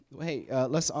Hey,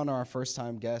 let's honor our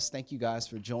first-time guests. Thank you guys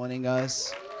for joining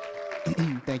us.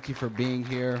 Thank you for being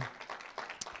here.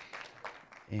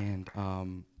 And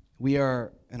we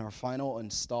are in our final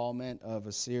installment of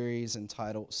a series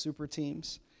entitled Super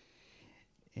Teams.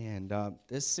 And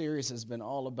this series has been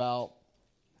all about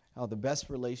how the best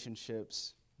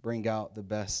relationships bring out the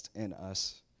best in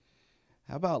us.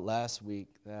 How about last week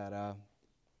that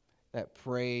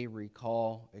pray,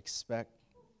 recall, expect?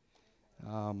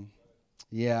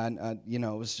 It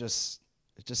was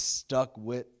it just stuck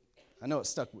with. I know it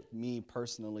stuck with me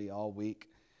personally all week.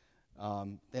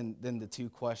 Then the two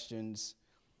questions,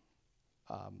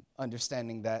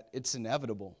 understanding that it's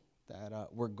inevitable that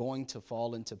we're going to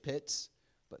fall into pits,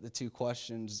 but the two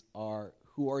questions are: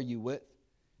 who are you with,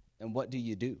 and what do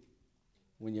you do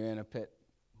when you're in a pit?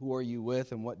 Who are you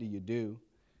with, and what do you do?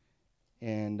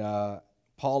 And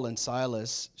Paul and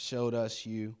Silas showed us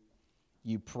you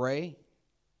pray,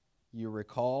 you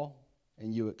recall,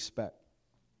 and you expect.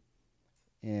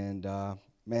 And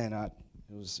it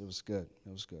was good.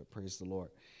 It was good. Praise the Lord.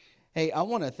 Hey, I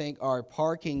want to thank our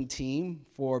parking team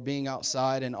for being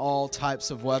outside in all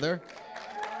types of weather.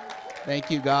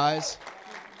 Thank you, guys.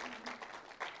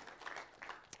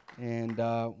 And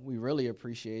we really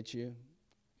appreciate you.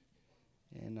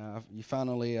 And you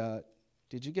finally,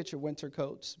 did you get your winter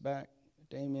coats back,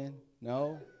 Damien?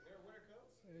 No?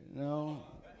 No?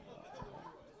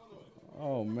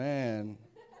 Oh, man.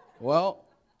 Well,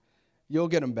 you'll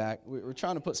get them back. We're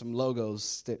trying to put some logos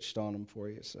stitched on them for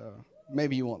you, so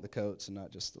maybe you want the coats and not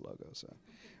just the logo. So,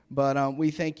 but we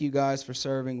thank you guys for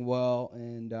serving well,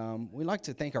 and we'd like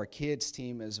to thank our kids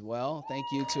team as well. Thank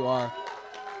you to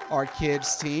our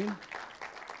kids team.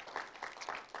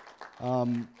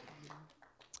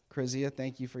 Krizia,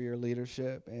 thank you for your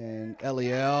leadership, and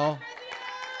Eliel,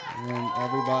 and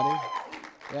everybody.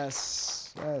 Yes.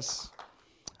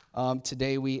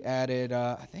 Today we added,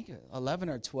 I think, 11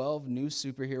 or 12 new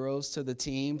superheroes to the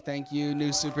team. Thank you, new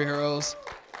superheroes,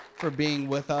 for being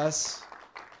with us.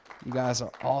 You guys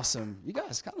are awesome. You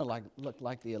guys kind of look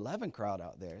like the 11 crowd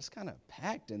out there. It's kind of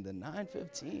packed in the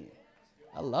 9:15.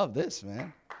 I love this,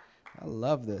 man. I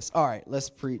love this. All right, let's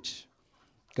preach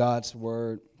God's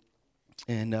word.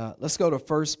 And let's go to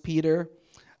 1 Peter.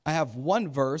 I have one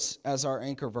verse as our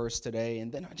anchor verse today, and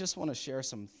then I just want to share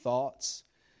some thoughts.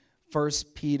 1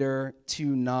 Peter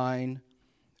 2:9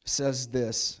 says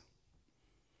this.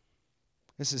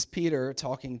 This is Peter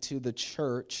talking to the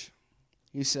church.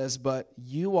 He says, "But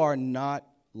you are not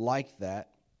like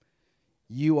that.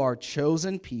 You are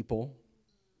chosen people.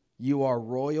 You are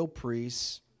royal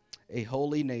priests, a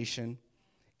holy nation,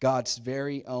 God's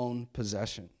very own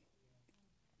possession."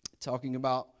 Talking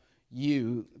about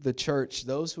you, the church,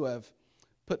 those who have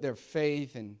put their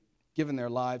faith and given their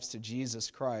lives to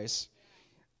Jesus Christ.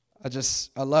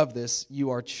 I love this.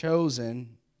 You are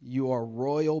chosen. You are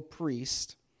royal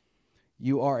priest.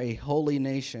 You are a holy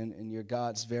nation, and you're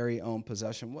God's very own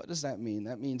possession. What does that mean?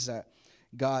 That means that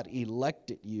God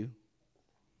elected you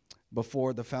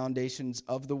before the foundations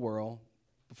of the world,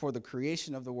 before the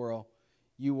creation of the world.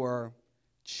 You were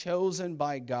chosen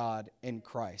by God in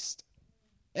Christ.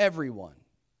 Everyone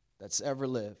that's ever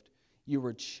lived, you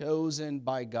were chosen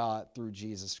by God through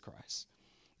Jesus Christ.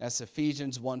 That's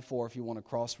Ephesians 1:4 if you want to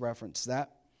cross-reference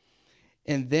that.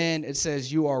 And then it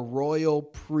says you are royal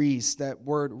priests. That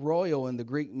word royal in the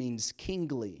Greek means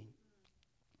kingly.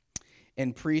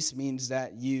 And priest means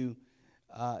that you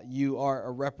are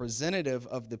a representative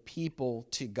of the people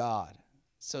to God.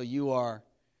 So you are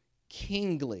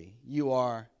kingly. You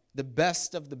are the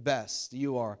best of the best.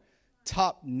 You are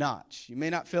top notch. You may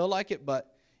not feel like it,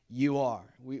 but you are.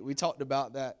 We talked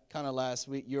about that kind of last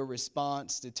week. Your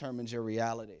response determines your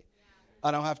reality.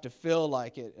 I don't have to feel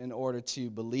like it in order to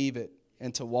believe it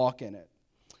and to walk in it.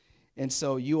 And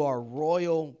so you are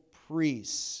royal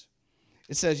priests.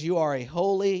 It says you are a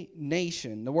holy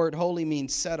nation. The word holy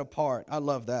means set apart. I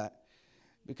love that,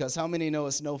 because how many know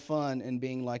it's no fun in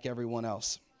being like everyone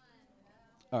else?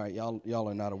 All right, y'all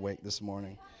are not awake this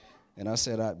morning. And I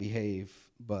said I'd behave,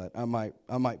 but I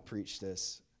might preach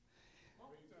this.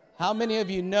 How many of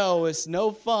you know it's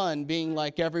no fun being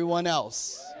like everyone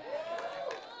else?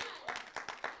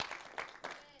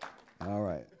 All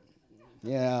right.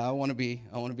 Yeah, I want to be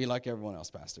like everyone else,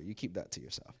 Pastor. You keep that to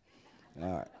yourself.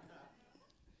 All right.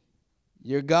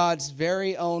 You're God's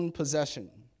very own possession.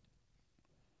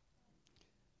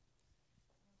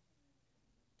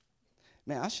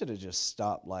 Man, I should have just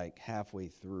stopped like halfway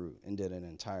through and did an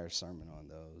entire sermon on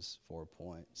those 4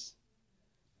 points.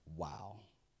 Wow.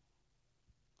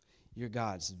 You're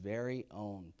God's very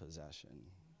own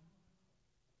possession.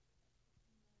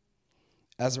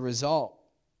 As a result,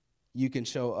 you can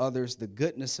show others the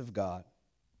goodness of God,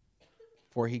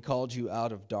 for he called you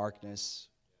out of darkness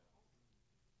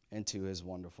into his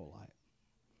wonderful light.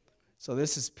 So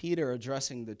this is Peter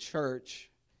addressing the church,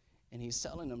 and he's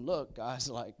telling them, look, guys,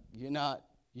 like, you're not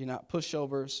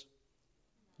pushovers.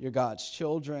 You're God's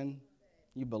children.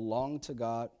 You belong to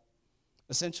God.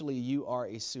 Essentially, you are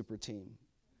a super team.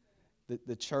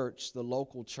 The church, the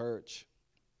local church,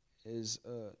 is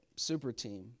a super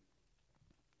team.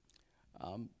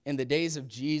 In the days of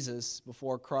Jesus,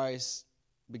 before Christ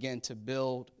began to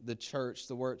build the church,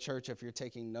 the word church, if you're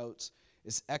taking notes,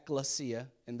 is ekklesia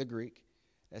in the Greek.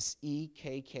 That's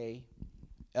Ekklesia.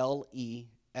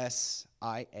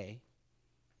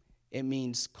 It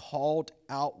means called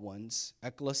out ones,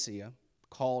 ekklesia,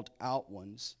 called out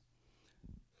ones.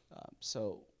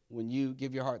 So when you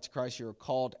give your heart to Christ, you're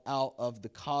called out of the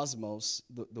cosmos,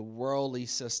 the worldly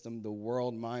system, the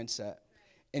world mindset.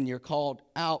 And you're called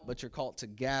out, but you're called to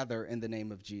gather in the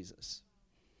name of Jesus.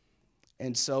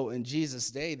 And so in Jesus'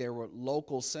 day, there were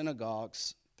local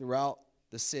synagogues throughout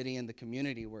the city and the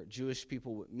community where Jewish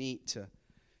people would meet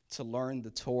to learn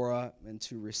the Torah and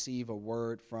to receive a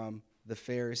word from the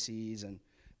Pharisees and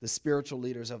the spiritual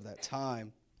leaders of that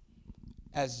time.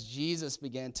 As Jesus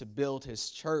began to build his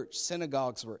church,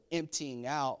 synagogues were emptying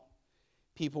out.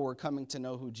 People were coming to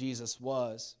know who Jesus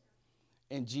was.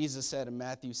 And Jesus said in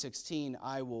Matthew 16,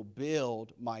 I will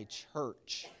build my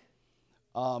church.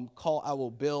 I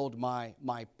will build my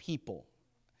people.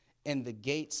 And the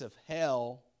gates of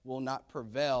hell will not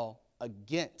prevail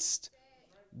against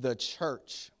the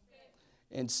church.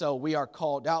 And so we are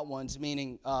called out ones,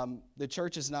 meaning the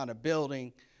church is not a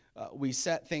building. We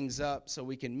set things up so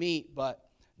we can meet, but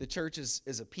the church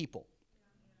is a people.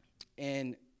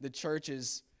 And the church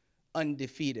is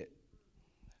undefeated.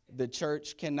 The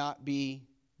church cannot be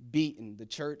beaten. The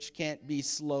church can't be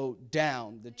slowed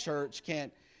down. The church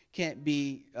can't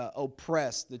be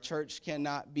oppressed. The church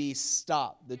cannot be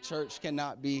stopped. The church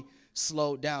cannot be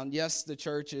slowed down. Yes, the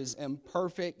church is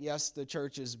imperfect. Yes, the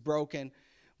church is broken.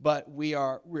 But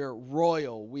we're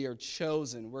royal. We are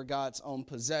chosen. We're God's own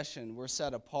possession. We're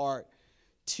set apart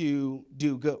to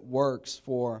do good works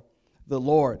for the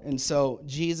Lord. And so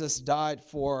Jesus died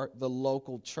for the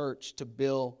local church to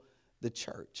build the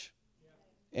church.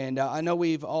 And I know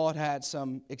we've all had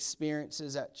some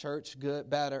experiences at church, good,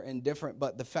 bad, or indifferent,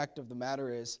 but the fact of the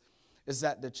matter is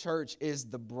that the church is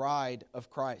the bride of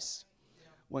Christ.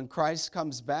 When Christ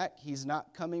comes back, he's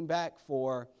not coming back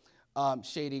for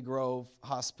Shady Grove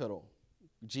Hospital.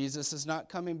 Jesus is not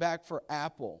coming back for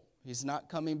Apple. He's not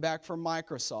coming back for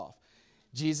Microsoft.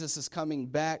 Jesus is coming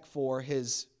back for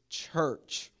his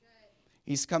church.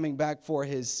 He's coming back for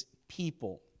his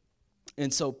people.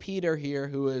 And so Peter here,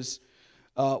 who is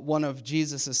one of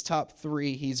Jesus's top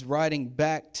three, he's writing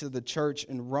back to the church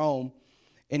in Rome,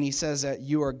 and he says that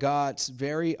you are God's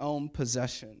very own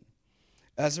possession.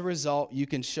 As a result, you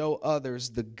can show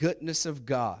others the goodness of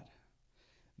God.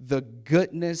 The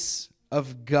goodness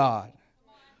of God.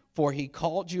 For he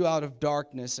called you out of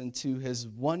darkness into his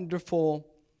wonderful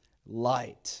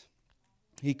light.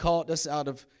 He called us out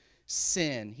of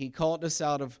sin. He called us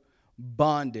out of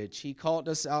bondage. He called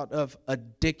us out of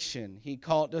addiction. He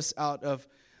called us out of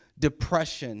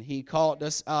depression. He called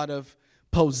us out of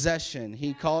possession.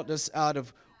 He called us out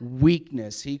of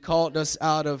weakness. He called us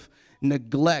out of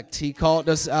neglect. He called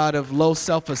us out of low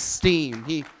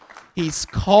self-esteem. He's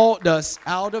called us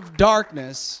out of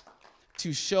darkness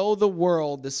to show the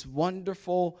world this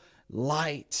wonderful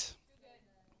light.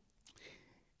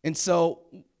 And so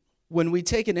when we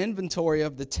take an inventory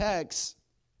of the text,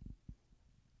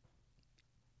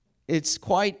 it's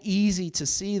quite easy to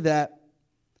see that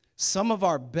some of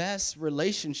our best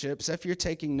relationships, if you're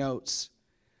taking notes,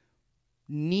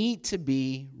 need to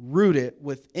be rooted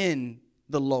within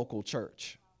the local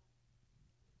church.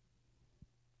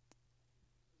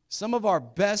 Some of our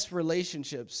best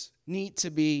relationships need to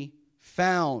be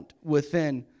found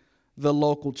within the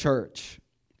local church.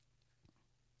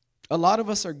 A lot of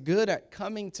us are good at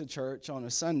coming to church on a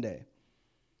Sunday.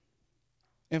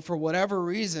 And for whatever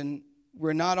reason,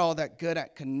 we're not all that good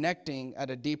at connecting at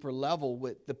a deeper level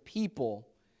with the people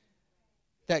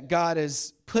that God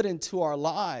has put into our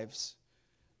lives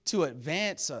to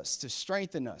advance us, to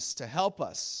strengthen us, to help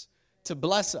us, to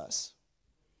bless us.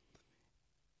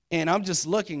 And I'm just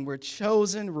looking, we're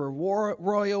chosen, we're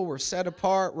royal, we're set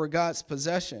apart, we're God's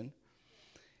possession.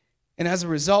 And as a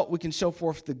result, we can show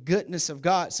forth the goodness of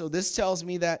God. So this tells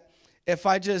me that if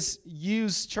I just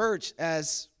use church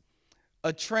as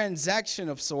a transaction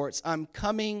of sorts, I'm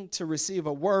coming to receive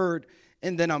a word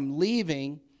and then I'm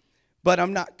leaving, but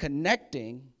I'm not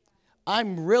connecting,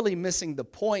 I'm really missing the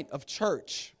point of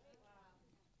church.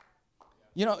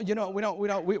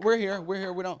 We're here.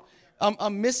 We don't.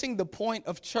 I'm missing the point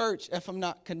of church if I'm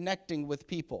not connecting with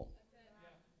people.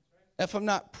 If I'm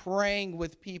not praying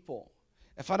with people.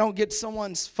 If I don't get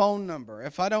someone's phone number.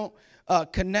 If I don't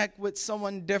connect with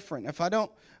someone different. If I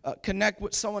don't connect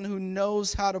with someone who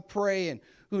knows how to pray and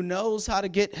who knows how to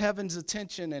get heaven's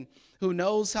attention and who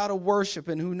knows how to worship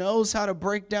and who knows how to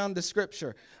break down the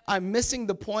scripture. I'm missing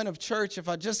the point of church if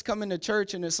I just come into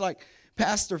church and it's like,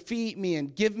 Pastor, feed me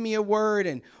and give me a word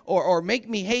and or make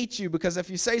me hate you because if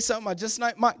you say something, I just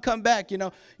might come back.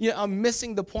 I'm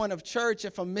missing the point of church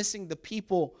if I'm missing the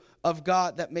people of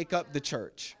God that make up the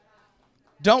church.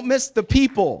 Don't miss the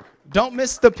people. Don't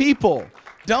miss the people.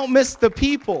 Don't miss the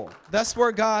people. That's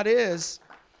where God is.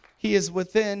 He is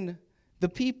within the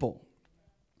people,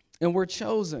 and we're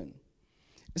chosen.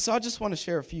 And so I just want to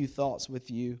share a few thoughts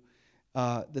with you.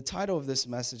 The title of this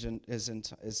message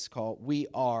is called "We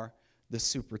Are the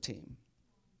Super Team."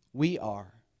 We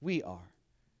are. A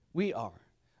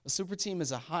super team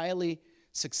is a highly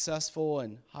successful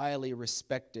and highly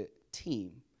respected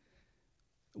team.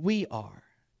 We are.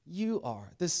 You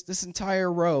are. This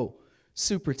entire row,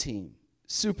 super team,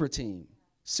 super team,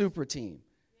 super team,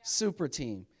 super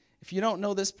team. If you don't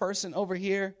know this person over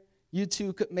here, you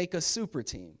two could make a super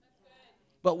team.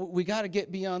 But we got to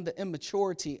get beyond the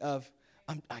immaturity of,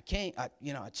 I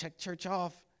check church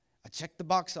off. I check the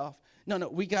box off. No,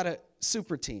 we got a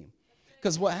super team.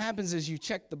 Because what happens is you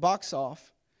check the box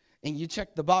off, and you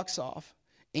check the box off,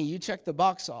 and you check the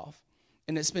box off,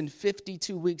 and it's been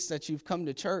 52 weeks that you've come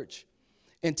to church.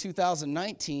 In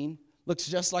 2019 looks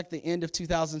just like the end of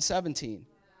 2017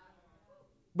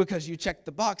 because you checked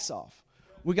the box off.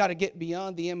 We got to get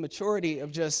beyond the immaturity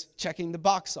of just checking the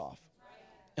box off.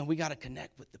 And we got to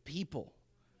connect with the people.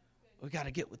 We got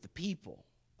to get with the people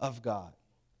of God.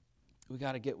 We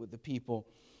got to get with the people.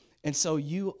 And so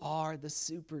you are the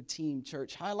super team,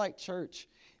 church. Highlight Church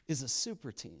is a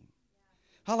super team.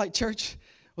 Highlight Church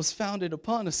was founded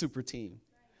upon a super team.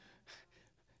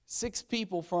 7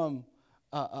 people from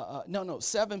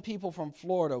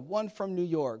Florida, 1 from New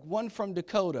York, 1 from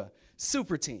Dakota,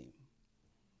 super team.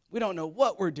 We don't know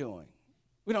what we're doing.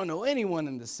 We don't know anyone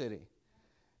in the city.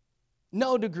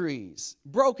 No degrees,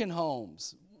 broken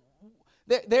homes.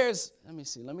 Let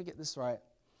me get this right.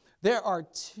 There are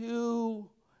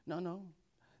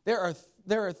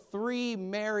 3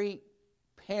 married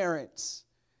parents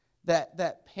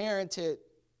that parented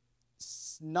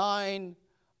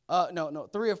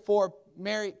 3 or 4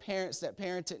 married parents that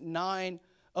parented 9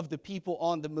 of the people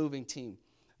on the moving team.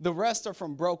 The rest are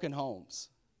from broken homes.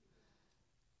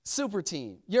 Super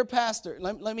team. Your pastor,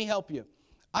 let me help you.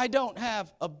 I don't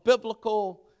have a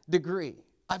biblical degree.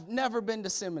 I've never been to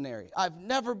seminary. I've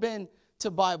never been to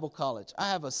Bible college. I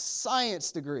have a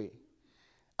science degree.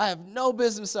 I have no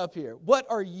business up here. What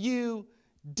are you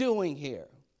doing here?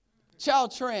 Chow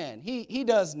Tran, he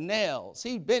does nails.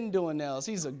 He's been doing nails.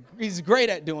 He's great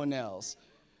at doing nails.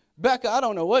 Becca, I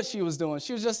don't know what she was doing.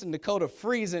 She was just in Dakota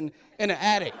freezing in an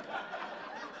attic.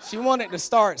 She wanted to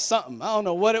start something. I don't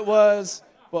know what it was,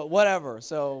 but whatever.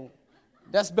 So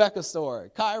that's Becca's story.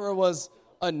 Kyra was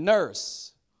a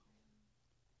nurse.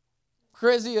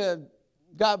 Chrysia,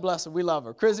 God bless her, we love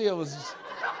her. Chrysia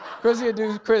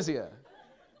do Chrysia.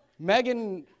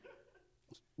 Megan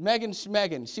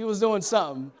Schmegan, she was doing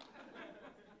something.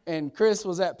 And Chris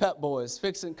was at Pep Boys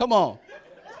fixing, come on.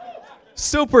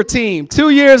 Super team,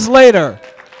 2 years later,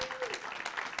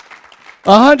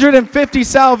 150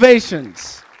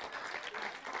 salvations.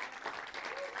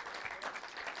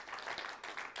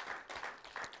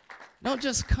 Don't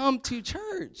just come to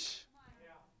church.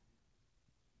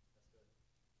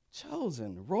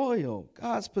 Chosen, royal,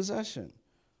 God's possession.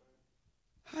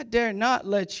 I dare not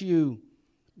let you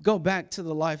go back to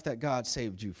the life that God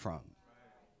saved you from.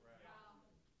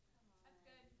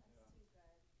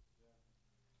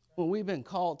 When we've been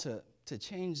called to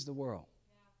change the world.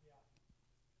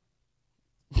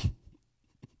 I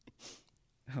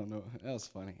don't know. That was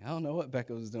funny. I don't know what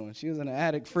Becca was doing. She was in an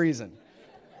attic freezing.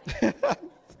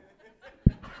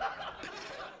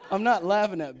 I'm not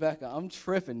laughing at Becca. I'm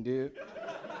tripping, dude.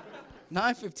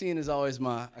 9:15 is always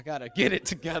I got to get it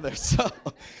together. So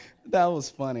that was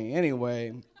funny.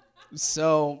 Anyway,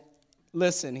 so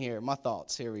listen here. My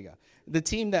thoughts. Here we go. The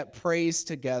team that prays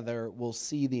together will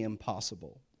see the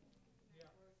impossible.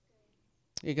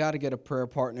 You got to get a prayer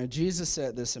partner. Jesus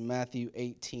said this in Matthew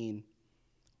 18,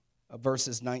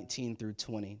 verses 19 through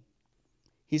 20.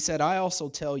 He said, I also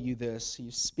tell you this,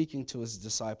 he's speaking to his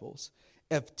disciples.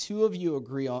 If 2 of you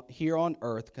agree here on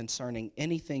earth concerning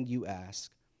anything you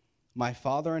ask, my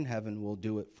Father in heaven will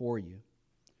do it for you.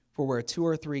 For where 2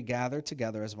 or 3 gather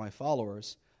together as my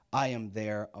followers, I am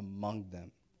there among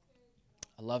them.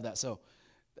 I love that. So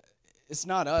it's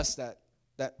not us that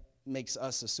makes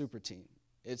us a super team.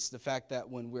 It's the fact that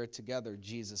when we're together,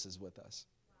 Jesus is with us.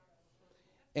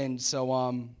 And so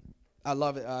I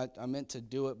love it. I meant to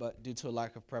do it, but due to a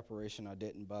lack of preparation, I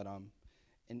didn't. But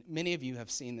and many of you have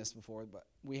seen this before, but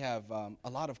we have a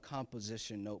lot of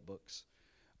composition notebooks.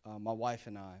 My wife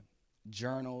and I,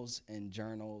 journals and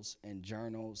journals and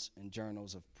journals and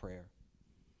journals of prayer.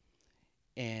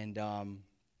 And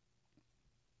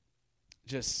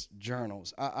just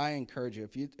journals. I encourage you,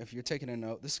 if you're taking a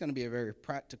note, this is going to be a very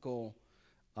practical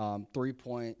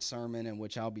 3-point sermon in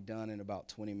which I'll be done in about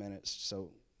 20 minutes.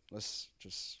 So let's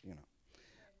just,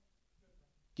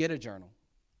 get a journal.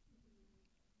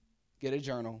 Get a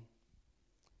journal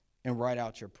and write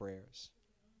out your prayers.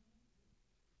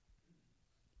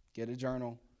 Get a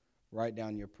journal, write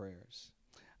down your prayers.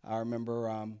 I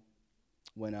remember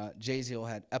when Jaziel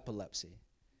had epilepsy,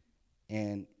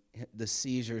 and the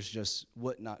seizures just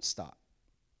would not stop.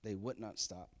 They would not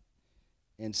stop.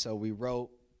 And so we wrote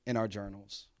in our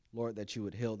journals, Lord, that you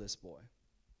would heal this boy.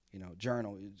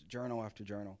 Journal after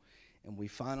journal. And we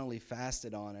finally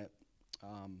fasted on it.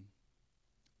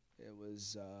 It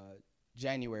was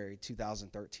January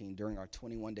 2013 during our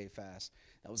 21-day fast.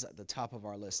 That was at the top of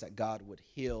our list, that God would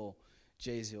heal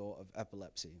Jaziel of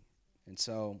epilepsy. And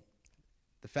so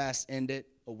the fast ended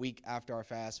a week after our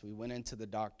fast. We went into the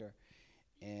doctor,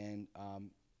 and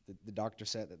the doctor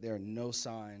said that there are no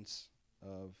signs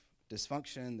of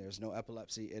dysfunction. There's no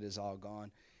epilepsy. It is all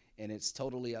gone. And it's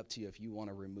totally up to you if you want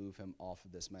to remove him off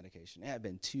of this medication. It had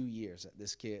been 2 years that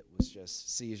this kid was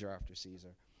just seizure after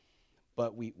seizure.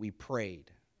 But we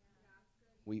prayed.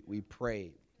 We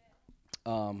prayed.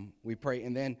 We prayed.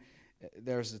 And then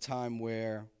there's a time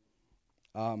where,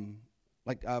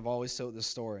 like I've always told this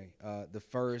story, the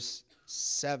first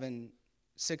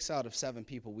 6 out of 7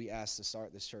 people we asked to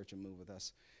start this church and move with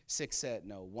us, 6 said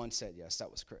no, 1 said yes.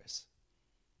 That was Chris.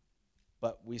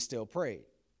 But we still prayed.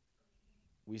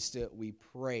 We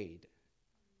prayed.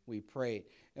 We prayed.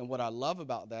 And what I love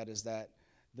about that is that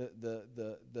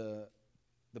the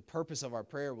purpose of our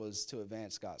prayer was to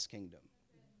advance God's kingdom.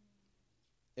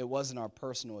 It wasn't our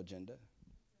personal agenda.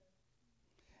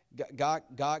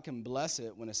 God can bless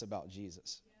it when it's about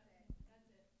Jesus.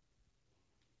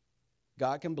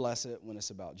 God can bless it when it's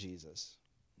about Jesus.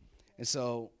 And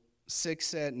so 6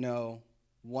 said no,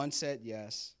 1 said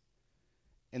yes.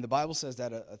 And the Bible says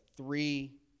that a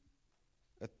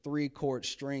 3-chord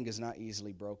string is not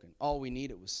easily broken. All we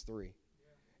needed was 3.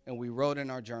 And we wrote in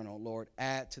our journal, Lord,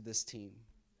 add to this team.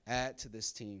 Add to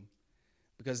this team.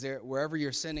 Because wherever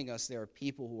you're sending us, there are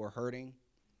people who are hurting,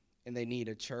 and they need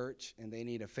a church, and they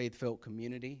need a faith-filled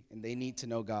community, and they need to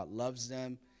know God loves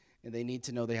them, and they need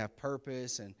to know they have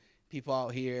purpose. And people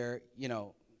out here,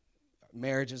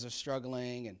 marriages are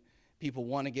struggling, and people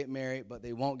want to get married, but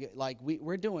they won't get,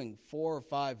 we're doing 4 or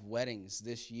 5 weddings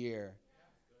this year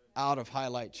out of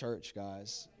Highlight Church,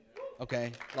 guys.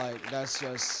 Okay? That's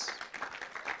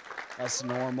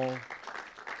normal.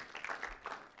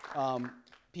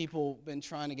 People been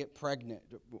trying to get pregnant.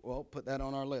 Well, put that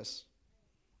on our list.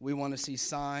 We want to see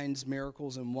signs,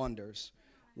 miracles, and wonders,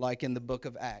 like in the book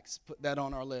of Acts. Put that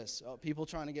on our list. People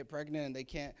trying to get pregnant and they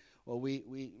can't. Well,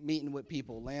 we meeting with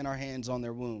people, laying our hands on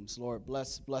their wombs. Lord,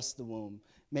 bless the womb.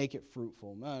 Make it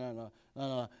fruitful.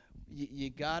 No. You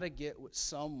got to get with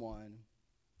someone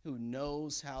who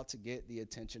knows how to get the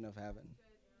attention of heaven.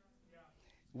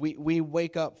 We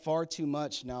wake up far too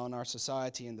much now in our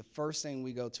society, and the first thing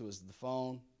we go to is the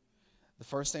phone. The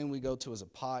first thing we go to is a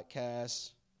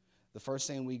podcast. The first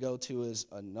thing we go to is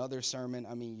another sermon.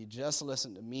 I mean, you just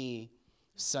listened to me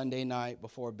Sunday night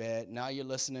before bed. Now you're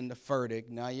listening to Furtick.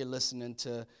 Now you're listening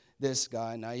to this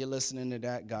guy. Now you're listening to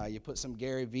that guy. You put some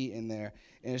Gary Vee in there,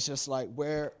 and it's just like,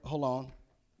 hold on.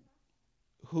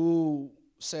 Who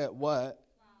said what,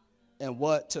 and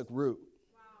what took root?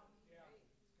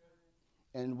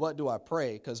 And what do I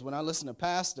pray? Because when I listened to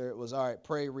Pastor, it was, all right,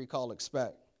 pray, recall,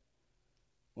 expect.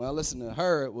 When I listened to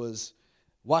her, it was,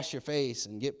 wash your face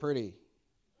and get pretty.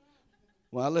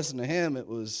 When I listened to him, it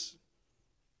was,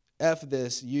 F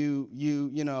this, you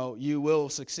will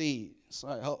succeed. It's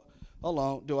like, hold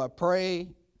on, do I pray?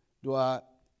 Do I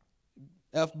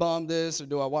F-bomb this, or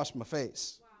do I wash my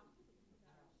face?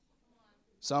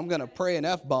 So I'm going to pray an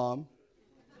F-bomb.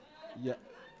 Yeah.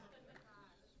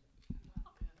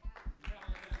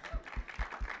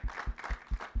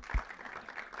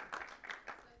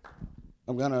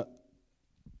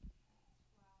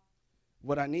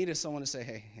 What I need is someone to say,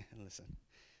 hey,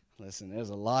 listen, there's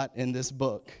a lot in this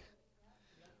book.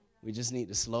 We just need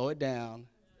to slow it down.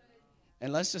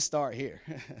 And let's just start here.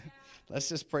 Let's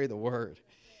just pray the word.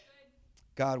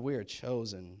 God, we are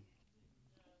chosen.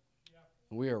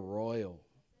 We are royal.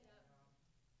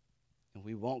 And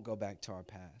we won't go back to our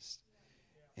past.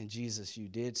 And Jesus, you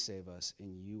did save us,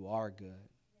 and you are good.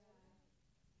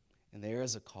 And there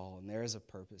is a call, and there is a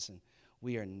purpose, and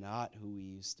we are not who we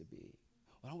used to be.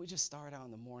 Why don't we just start out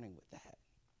in the morning with that?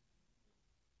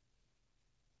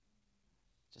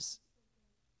 Just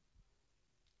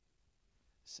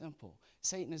simple.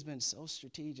 Satan has been so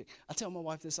strategic. I tell my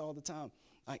wife this all the time,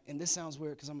 and this sounds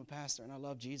weird because I'm a pastor and I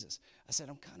love Jesus. I said,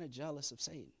 I'm kind of jealous of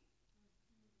Satan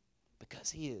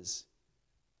because he is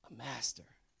a master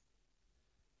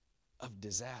of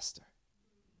disaster.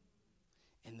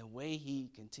 And the way he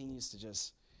continues to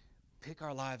just pick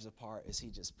our lives apart is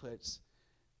he just puts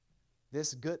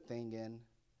this good thing in,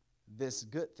 this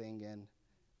good thing in,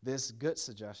 this good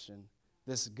suggestion,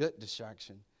 this good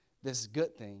distraction, this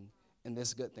good thing, and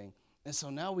this good thing. And so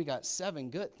now we got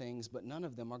 7 good things, but none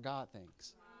of them are God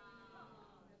things.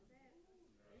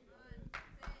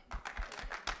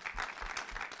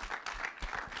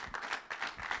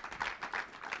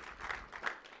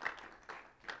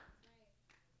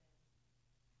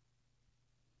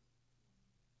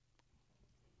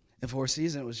 And for a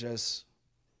season, it was just,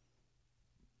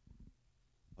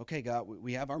 okay, God,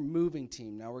 we have our moving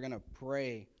team. Now we're going to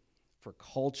pray for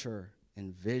culture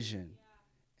and vision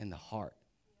in the heart.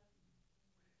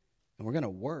 And we're going to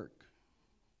work.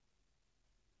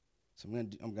 So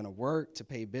I'm going to work to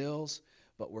pay bills,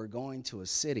 but we're going to a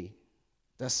city.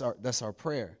 That's our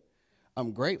prayer.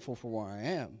 I'm grateful for where I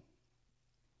am.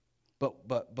 But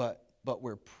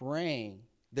we're praying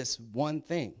this one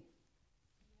thing.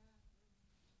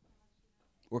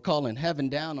 We're calling heaven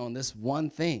down on this one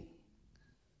thing.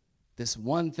 This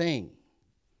one thing.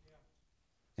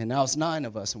 And now it's 9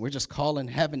 of us, and we're just calling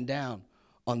heaven down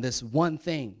on this one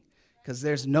thing. Because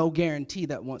there's no guarantee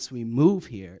that once we move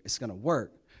here, it's going to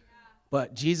work.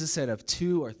 But Jesus said if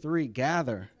 2 or 3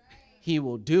 gather, he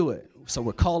will do it. So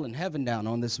we're calling heaven down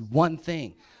on this one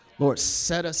thing. Lord,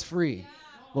 set us free.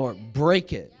 Lord,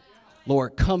 break it.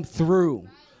 Lord, come through.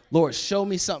 Lord, show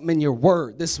me something in your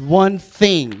word. This one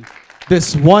thing.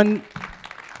 This one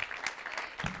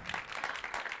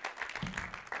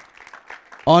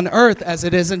on earth as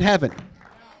it is in heaven.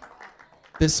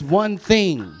 This one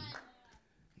thing.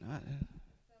 Well,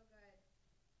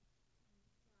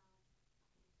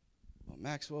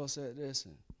 Maxwell said this,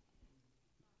 and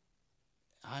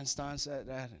Einstein said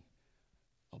that, and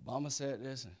Obama said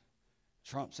this, and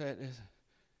Trump said this.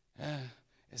 Yeah,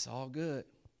 it's all good,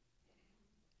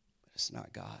 but it's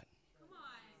not God.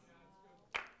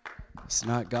 It's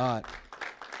not God.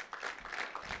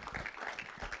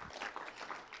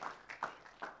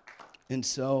 And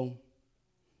so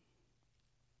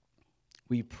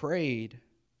we prayed,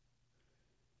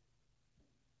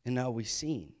 and now we've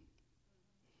seen.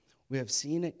 We have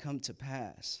seen it come to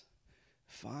pass.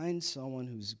 Find someone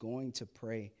who's going to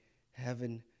pray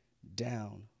heaven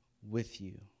down with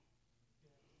you.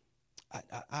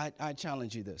 I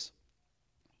challenge you this.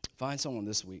 Find someone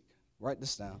this week. Write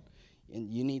this down. And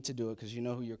you need to do it because you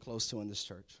know who you're close to in this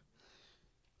church.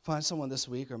 Find someone this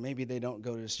week, or maybe they don't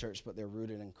go to this church, but they're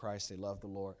rooted in Christ. They love the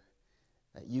Lord.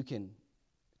 That you can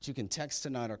text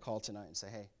tonight or call tonight and say,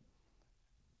 hey,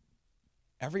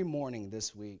 every morning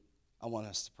this week, I want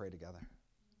us to pray together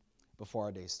before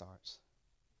our day starts.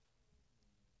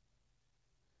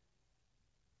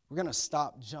 We're going to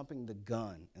stop jumping the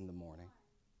gun in the morning.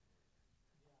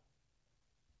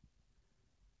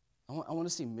 I want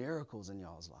to see miracles in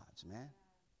y'all's lives, man.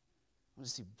 I want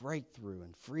to see breakthrough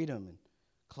and freedom and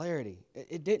clarity.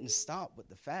 It didn't stop with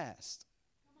the fast.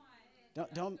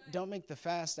 Don't make the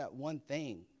fast that one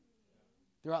thing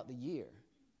throughout the year.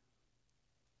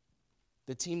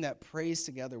 The team that prays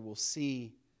together will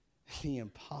see the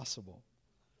impossible.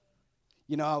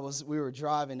 You know, we were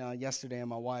driving yesterday, and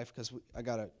my wife, because I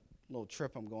got a little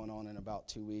trip I'm going on in about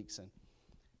 2 weeks, and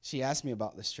she asked me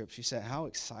about this trip. She said, "How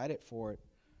excited for it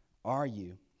are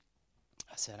you?"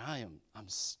 I said, I'm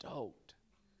stoked.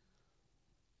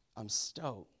 I'm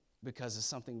stoked because it's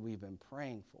something we've been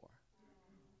praying for.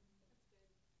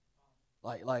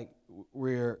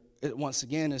 Once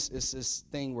again, it's this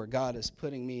thing where God is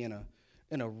putting me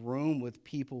in a room with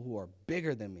people who are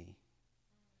bigger than me.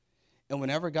 And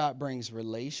whenever God brings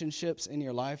relationships in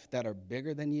your life that are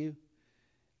bigger than you,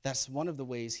 that's one of the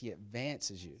ways he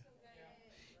advances you.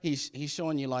 He's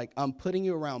showing you, like, I'm putting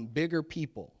you around bigger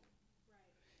people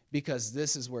because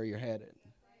this is where you're headed.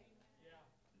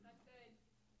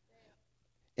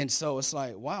 And so it's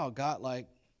like, wow, God, like,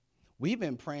 we've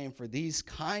been praying for these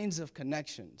kinds of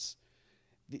connections,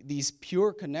 these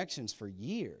pure connections for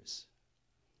years.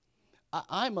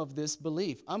 I'm of this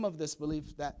belief.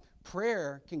 that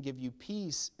prayer can give you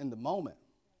peace in the moment.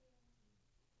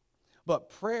 But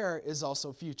prayer is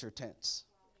also future tense.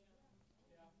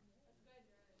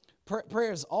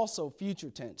 Prayer is also future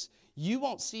tense. You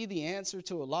won't see the answer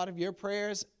to a lot of your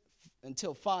prayers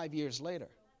until 5 years later,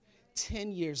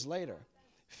 10 years later,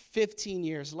 15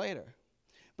 years later.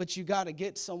 But you got to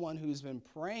get someone who's been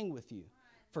praying with you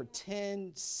for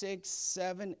 10, 6,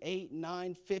 7, 8,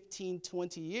 9, 15,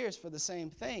 20 years for the same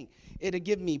thing. It'll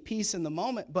give me peace in the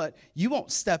moment, but you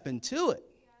won't step into it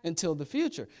until the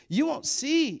future. You won't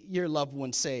see your loved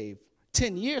one saved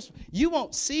 10 years. You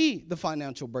won't see the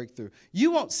financial breakthrough.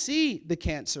 You won't see the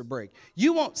cancer break.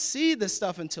 You won't see this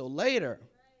stuff until later.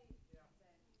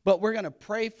 But we're going to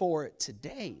pray for it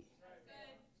today.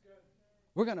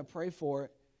 We're going to pray for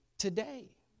it today.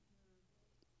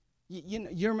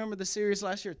 You remember the series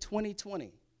last year,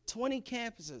 2020, 20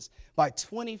 campuses by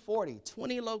 2040,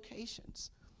 20 locations.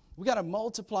 We got to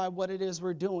multiply what it is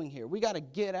we're doing here. We got to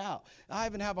get out. I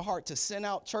even have a heart to send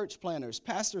out church planners,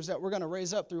 pastors that we're going to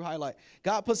raise up through Highlight.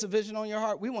 God puts a vision on your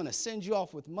heart. We want to send you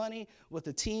off with money, with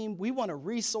a team. We want to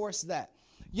resource that.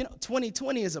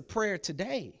 2020 is a prayer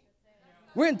today.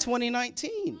 We're in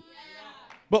 2019,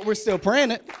 but we're still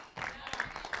praying it.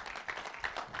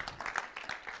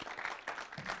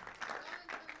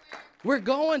 We're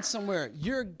going somewhere.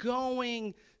 You're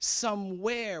going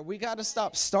somewhere. We got to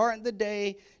stop starting the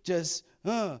day just,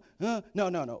 no.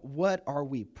 What are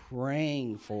we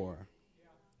praying for?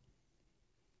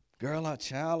 Girl,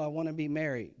 child, I want to be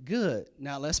married. Good.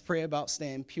 Now let's pray about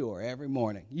staying pure every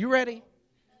morning. You ready?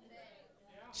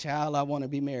 Child, I want to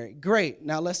be married. Great.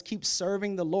 Now let's keep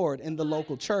serving the Lord in the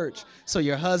local church so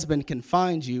your husband can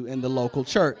find you in the local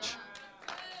church.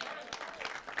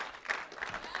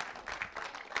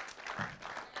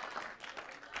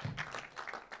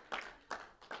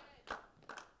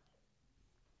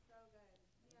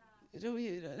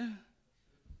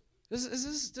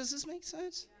 Does this make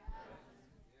sense?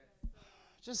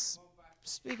 Just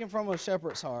speaking from a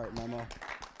shepherd's heart, Mama.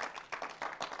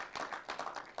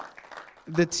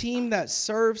 The team that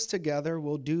serves together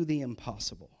will do the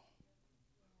impossible.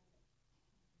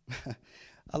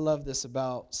 I love this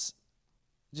about,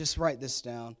 just write this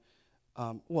down.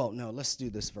 Let's do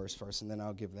this verse first, and then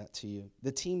I'll give that to you.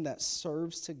 The team that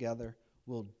serves together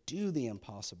will do the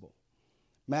impossible.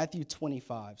 Matthew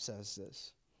 25 says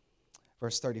this,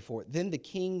 verse 34. Then the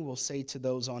king will say to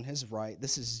those on his right,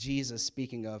 this is Jesus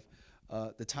speaking of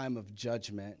the time of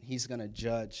judgment. He's going to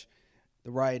judge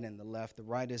the right and the left. The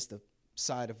right is the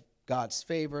side of God's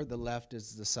favor. The left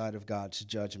is the side of God's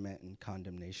judgment and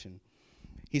condemnation.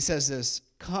 He says this,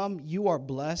 come, you are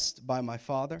blessed by my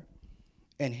Father.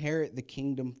 Inherit the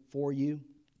kingdom for you.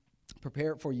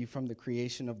 Prepare it for you from the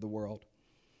creation of the world.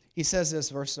 He says this,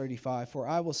 verse 35, for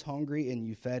I was hungry and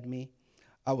you fed me.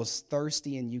 I was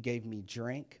thirsty and you gave me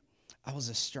drink. I was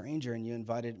a stranger and you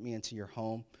invited me into your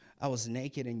home. I was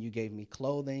naked and you gave me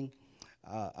clothing.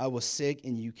 I was sick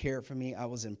and you cared for me. I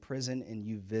was in prison and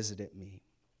you visited me.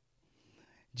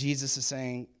 Jesus is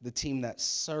saying the team that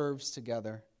serves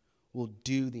together will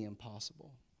do the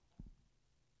impossible.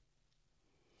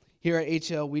 Here at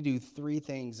HL, we do 3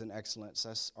 things in excellence.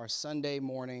 That's our Sunday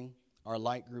morning, our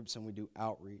light groups, and we do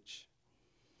outreach.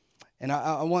 And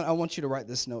I want you to write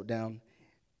this note down.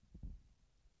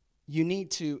 You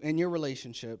need to, in your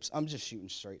relationships, I'm just shooting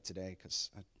straight today because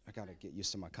I got to get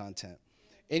used to my content.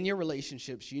 In your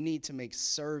relationships, you need to make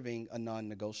serving a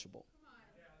non-negotiable.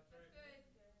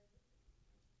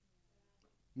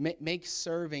 Make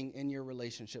serving in your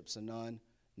relationships a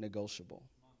non-negotiable.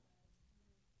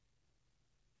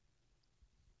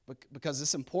 Because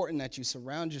it's important that you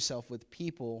surround yourself with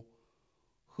people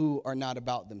who are not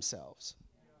about themselves.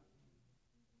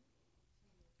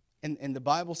 And the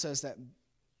Bible says that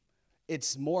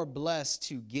it's more blessed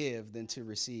to give than to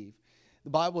receive. The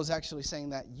Bible is actually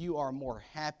saying that you are more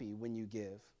happy when you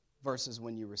give versus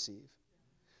when you receive.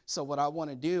 So what I want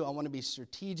to do, I want to be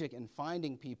strategic in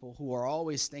finding people who are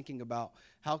always thinking about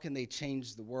how can they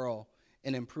change the world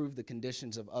and improve the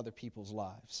conditions of other people's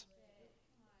lives.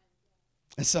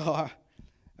 And so I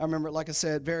remember, like I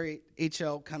said, very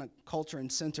HL kind of culture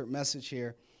and centered message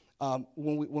here.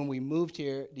 When we moved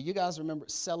here, do you guys remember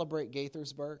Celebrate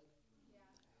Gaithersburg?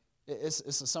 Yeah.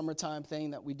 It's a summertime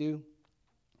thing that we do.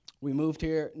 We moved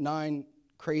here, 9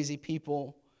 crazy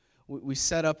people. We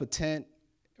set up a tent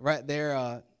right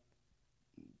there,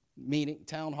 meeting,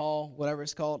 town hall, whatever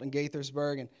it's called, in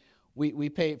Gaithersburg, and we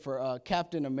paid for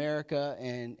Captain America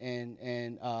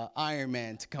and Iron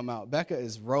Man to come out. Becca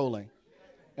is rolling.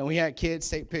 And we had kids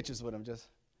take pictures with them, just,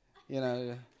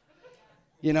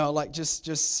 like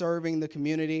just serving the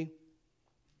community.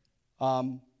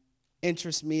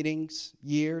 interest meetings,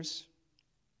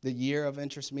 the year of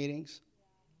interest meetings.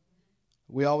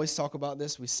 We always talk about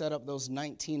this. We set up those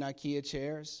 19 IKEA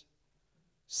chairs,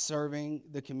 serving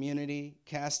the community,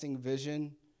 casting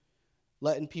vision,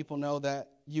 letting people know that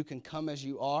you can come as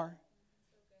you are.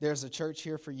 There's a church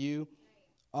here for you.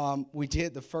 We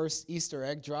did the first Easter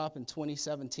egg drop in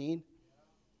 2017.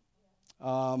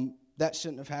 That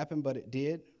shouldn't have happened, but it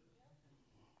did.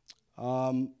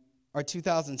 Our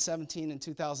 2017 and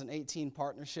 2018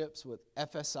 partnerships with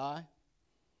FSI.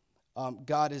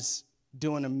 God is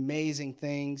doing amazing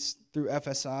things through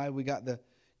FSI. We got the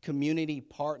Community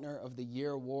Partner of the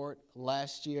Year award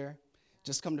last year.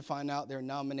 Just come to find out they're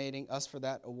nominating us for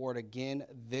that award again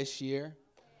this year.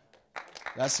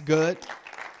 That's good.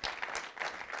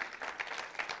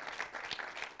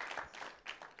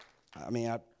 I mean,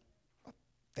 I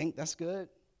think that's good.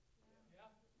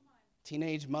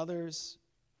 Teenage mothers,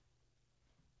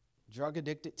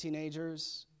 drug-addicted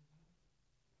teenagers,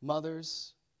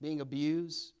 mothers being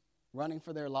abused, running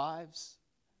for their lives.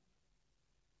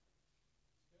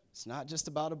 It's not just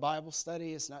about a Bible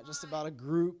study. It's not just about a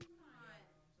group.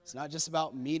 It's not just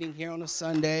about meeting here on a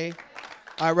Sunday.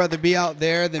 I'd rather be out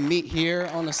there than meet here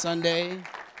on a Sunday.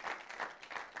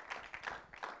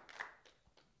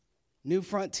 New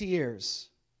frontiers,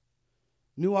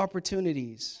 new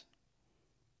opportunities.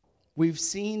 We've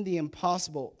seen the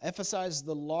impossible. FSI is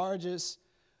the largest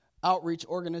outreach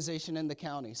organization in the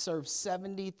county, serves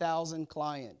 70,000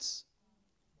 clients.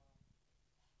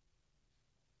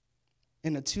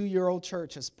 And a 2-year-old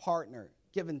church has partnered,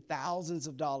 given thousands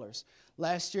of dollars.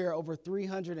 Last year, over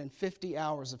 350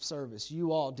 hours of service.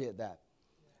 You all did that.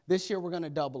 This year, we're going to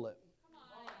double it.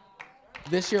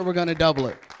 This year, we're going to double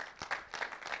it.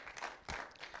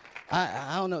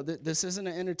 I don't know. This isn't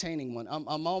an entertaining one.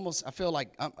 I feel like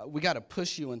we got to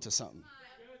push you into something.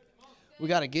 We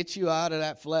got to get you out of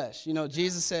that flesh. You know,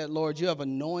 Jesus said, Lord, you have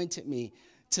anointed me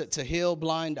to heal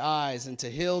blind eyes and to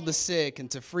heal the sick and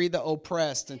to free the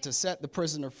oppressed and to set the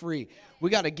prisoner free. We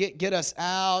got to get us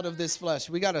out of this flesh.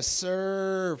 We got to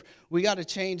serve. We got to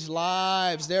change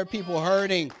lives. There are people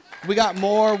hurting. We got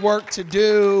more work to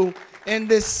do in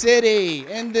this city,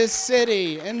 in this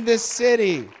city, in this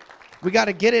city. We got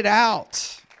to get it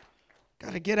out.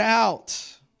 Got to get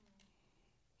out.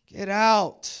 Get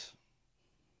out.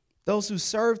 Those who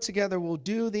serve together will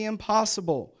do the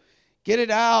impossible. Get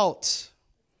it out.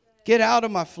 Get out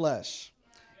of my flesh.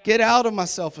 Get out of my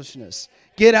selfishness.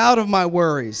 Get out of my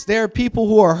worries. There are people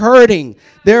who are hurting.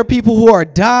 There are people who are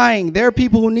dying. There are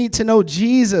people who need to know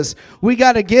Jesus. We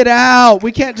got to get out.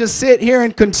 We can't just sit here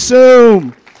and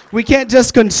consume. We can't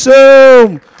just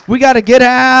consume. We got to get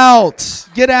out.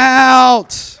 Get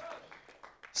out.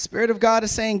 Spirit of God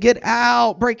is saying, get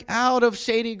out. Break out of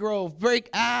Shady Grove. Break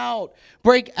out.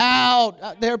 Break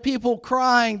out. There are people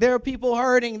crying. There are people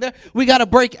hurting. We got to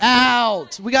break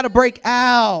out. We got to break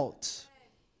out.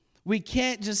 We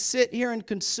can't just sit here and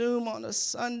consume on a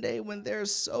Sunday when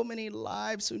there's so many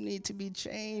lives who need to be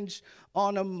changed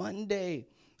on a Monday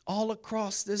all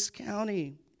across this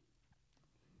county.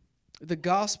 The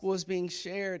gospel is being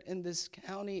shared in this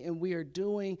county, and we are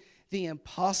doing the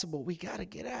impossible. We got to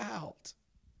get out.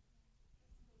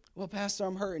 Well, Pastor,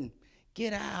 I'm hurting.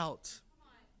 Get out.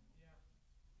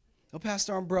 Well,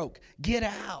 Pastor, I'm broke. Get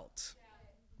out.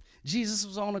 Jesus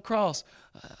was on the cross,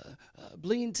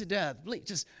 bleeding to death,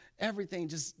 just everything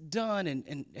just done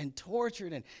and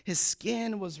tortured, and his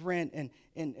skin was rent,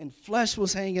 and flesh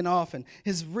was hanging off, and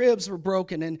his ribs were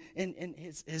broken, and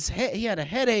his head, he had a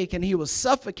headache, and he was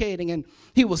suffocating, and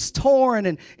he was torn,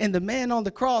 and the man on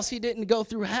the cross, he didn't go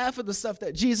through half of the stuff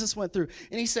that Jesus went through.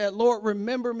 And he said, Lord,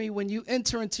 remember me when you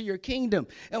enter into your kingdom.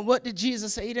 And what did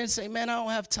Jesus say? He didn't say, man, I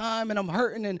don't have time, and I'm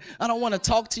hurting, and I don't want to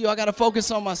talk to you. I got to focus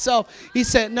on myself. He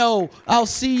said, no, I'll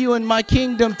see you in my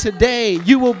kingdom today.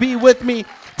 You will be with me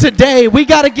today. We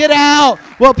got to get out.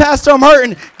 Well, Pastor, I'm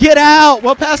hurting. Get out.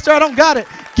 Well, Pastor, I don't got it.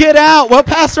 Get out. Well,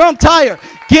 Pastor, I'm tired.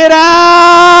 Get out.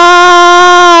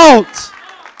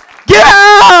 Get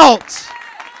out.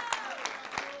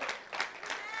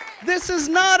 This is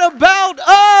not about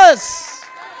us.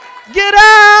 Get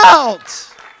out.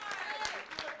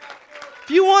 If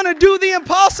you want to do the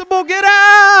impossible, get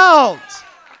out.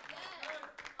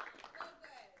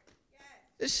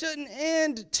 It shouldn't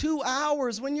end 2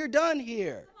 hours when you're done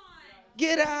here.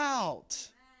 Get out.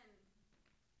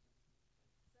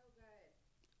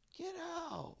 Get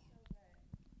out.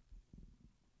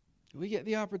 We get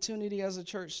the opportunity as a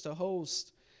church to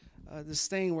host this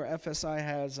thing where FSI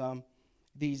has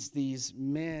these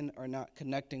men are not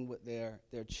connecting with their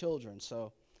children.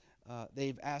 So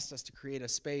they've asked us to create a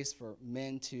space for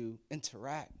men to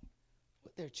interact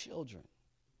with their children.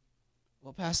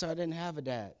 Well, Pastor, I didn't have a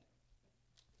dad.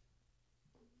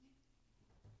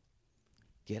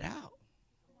 Get out.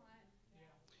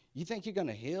 You think you're going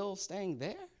to heal staying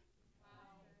there?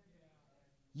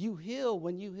 You heal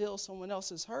when you heal someone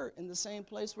else's hurt in the same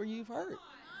place where you've hurt.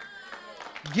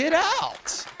 Get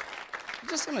out.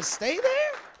 You're just going to stay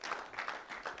there?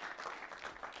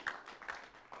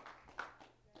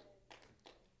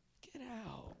 Get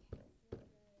out.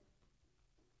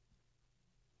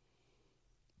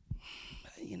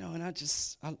 You know, and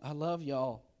I love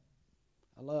y'all.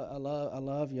 I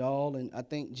love y'all, and I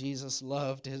think Jesus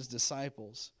loved his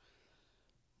disciples.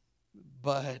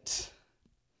 But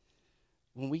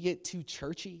when we get too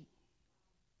churchy,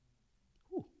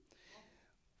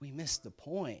 we miss the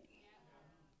point.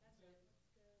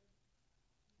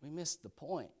 We miss the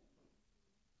point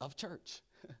of church.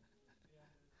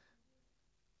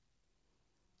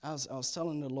 I was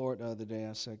telling the Lord the other day,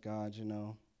 I said, God, you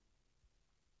know,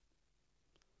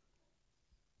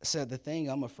 I said, the thing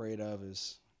I'm afraid of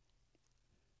is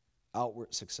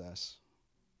outward success.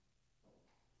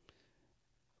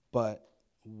 But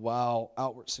while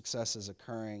outward success is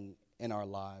occurring in our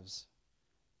lives,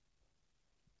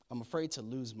 I'm afraid to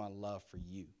lose my love for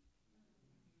you.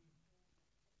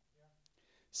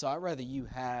 So I'd rather you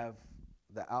have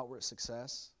the outward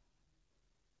success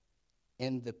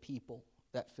in the people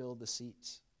that fill the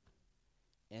seats,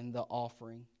 in the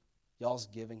offering. Y'all's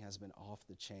giving has been off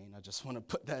the chain. I just want to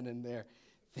put that in there.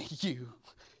 Thank you.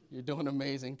 You're doing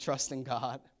amazing. Trusting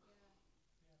God.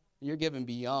 You're giving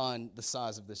beyond the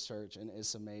size of this church, and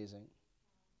it's amazing.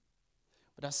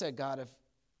 But I said, God,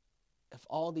 if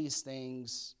all these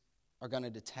things are going to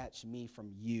detach me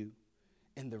from you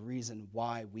and the reason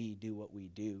why we do what we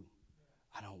do,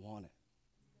 I don't want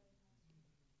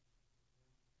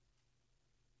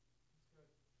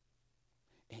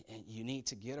it. And you need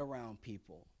to get around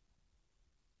people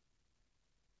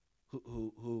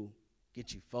who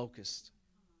get you focused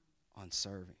on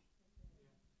serving.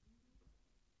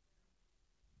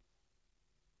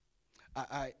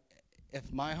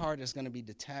 If my heart is going to be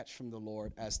detached from the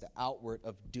Lord as the outward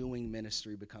of doing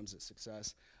ministry becomes a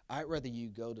success, I'd rather you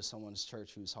go to someone's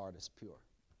church whose heart is pure.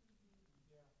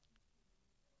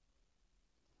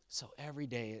 So every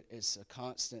day it's a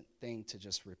constant thing to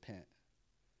just repent.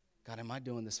 God, am I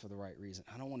doing this for the right reason?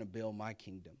 I don't want to build my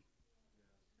kingdom.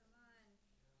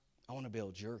 I want to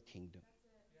build your kingdom.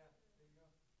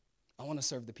 I want to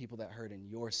serve the people that hurt in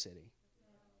your city.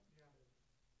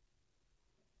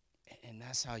 And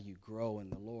that's how you grow in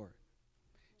the Lord.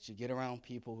 You get around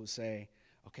people who say,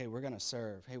 okay, we're going to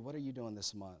serve. Hey, what are you doing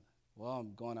this month? Well,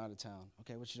 I'm going out of town.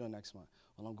 Okay, what you doing next month?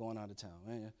 Well, I'm going out of town.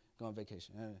 Going on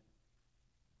vacation.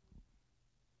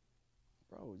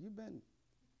 Bro, you've been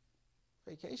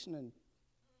vacationing.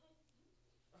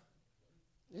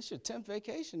 It's your 10th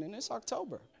vacation, and it's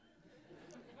October.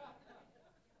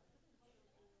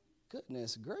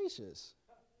 Goodness gracious.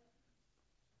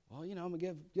 Well, you know, I'm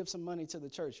going to give some money to the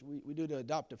church. We do the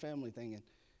adopt a family thing.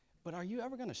 But are you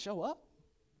ever going to show up?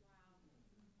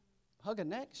 Wow. Hug a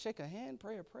neck, shake a hand,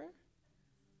 pray a prayer?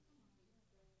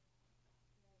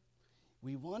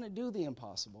 We want to do the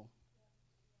impossible.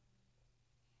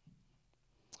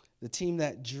 The team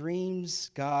that dreams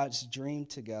God's dream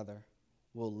together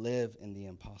will live in the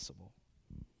impossible.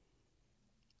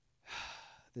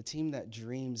 The team that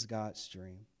dreams God's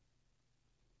dream.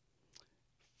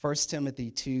 1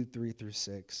 Timothy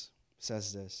 2:3-6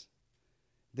 says this.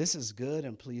 This is good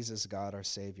and pleases God our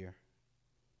Savior,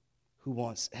 who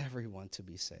wants everyone to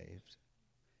be saved.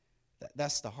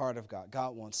 That's the heart of God.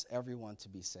 God wants everyone to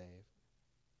be saved.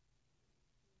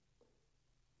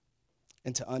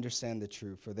 And to understand the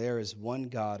truth, for there is one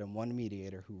God and one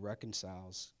mediator who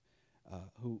reconciles,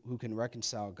 who can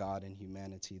reconcile God and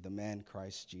humanity, the man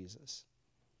Christ Jesus.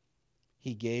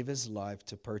 He gave his life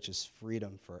to purchase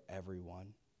freedom for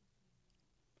everyone.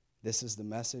 This is the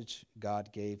message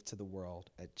God gave to the world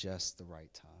at just the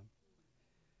right time.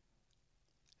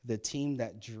 The team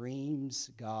that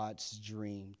dreams God's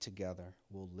dream together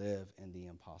will live in the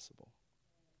impossible.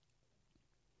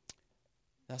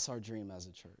 That's our dream as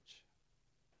a church.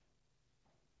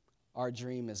 Our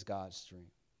dream is God's dream.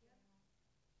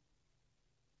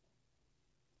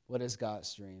 What is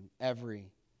God's dream?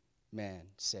 Every man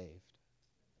saved.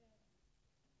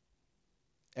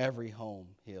 Every home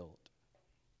healed.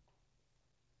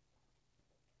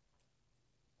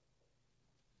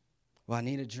 Well, I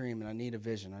need a dream and I need a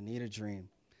vision. I need a dream.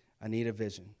 I need a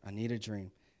vision. I need a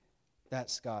dream.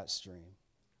 That's God's dream.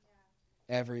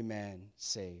 Yeah. Every man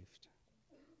saved.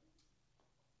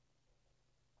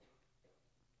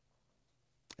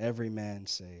 Every man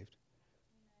saved.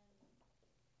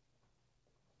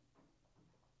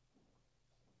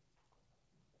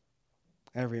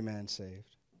 Every man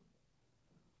saved.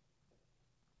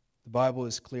 The Bible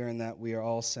is clear in that we are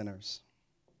all sinners,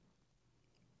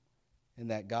 and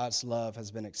that God's love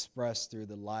has been expressed through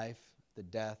the life, the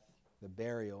death, the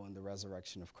burial, and the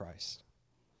resurrection of Christ.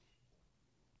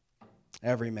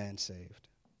 Every man saved.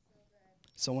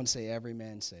 Someone say, every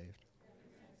man saved.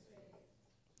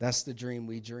 That's the dream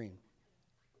we dream.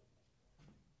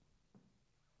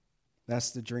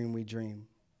 That's the dream we dream.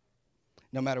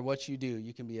 No matter what you do,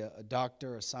 you can be a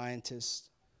doctor, a scientist,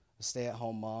 a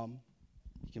stay-at-home mom.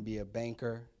 You can be a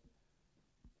banker.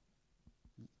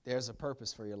 There's a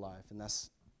purpose for your life, and that's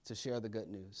to share the good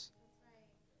news.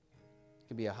 You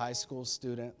can be a high school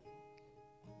student.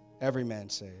 Every man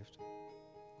saved.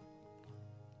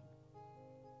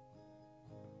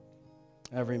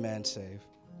 Every man saved.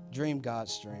 Dream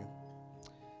God's dream.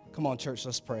 Come on, church,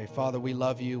 let's pray. Father, we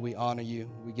love you. We honor you.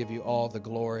 We give you all the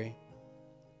glory.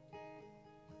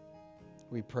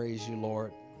 We praise you,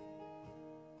 Lord.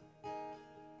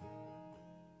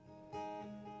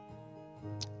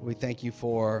 We thank you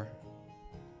for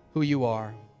who you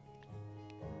are.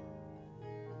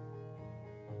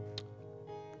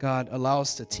 God, allow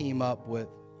us to team up with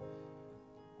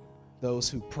those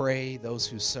who pray, those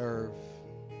who serve,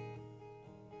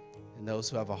 and those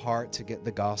who have a heart to get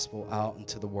the gospel out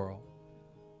into the world.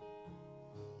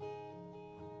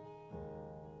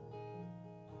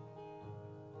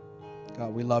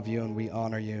 God, we love you and we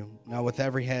honor you. Now, with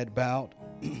every head bowed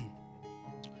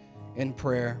in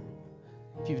prayer,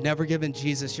 if you've never given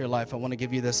Jesus your life, I want to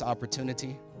give you this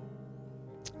opportunity.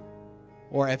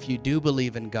 Or if you do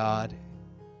believe in God,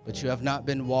 but you have not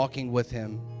been walking with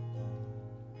him,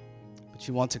 but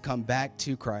you want to come back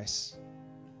to Christ,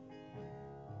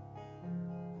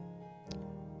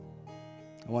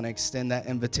 I want to extend that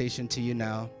invitation to you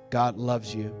now. God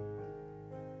loves you.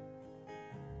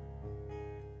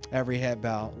 Every head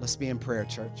bowed. Let's be in prayer,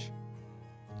 church.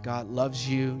 God loves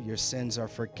you. Your sins are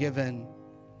forgiven.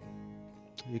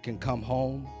 You can come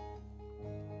home.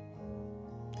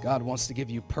 God wants to give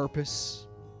you purpose.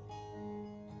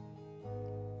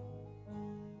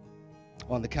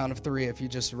 On the count of 3, if you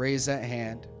just raise that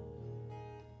hand,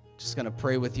 just going to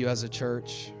pray with you as a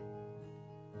church.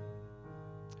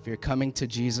 If you're coming to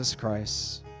Jesus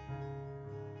Christ.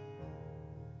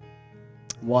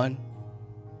 1,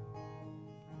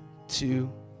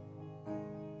 2,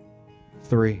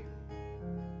 3.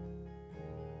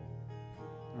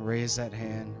 Raise that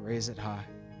hand, raise it high.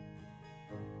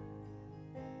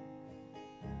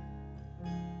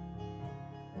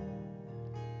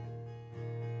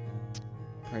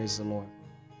 Praise the Lord.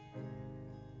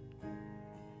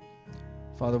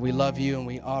 Father, we love you and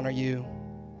we honor you.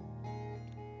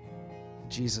 In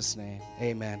Jesus' name,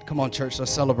 amen. Come on, church,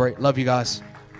 let's celebrate. Love you guys.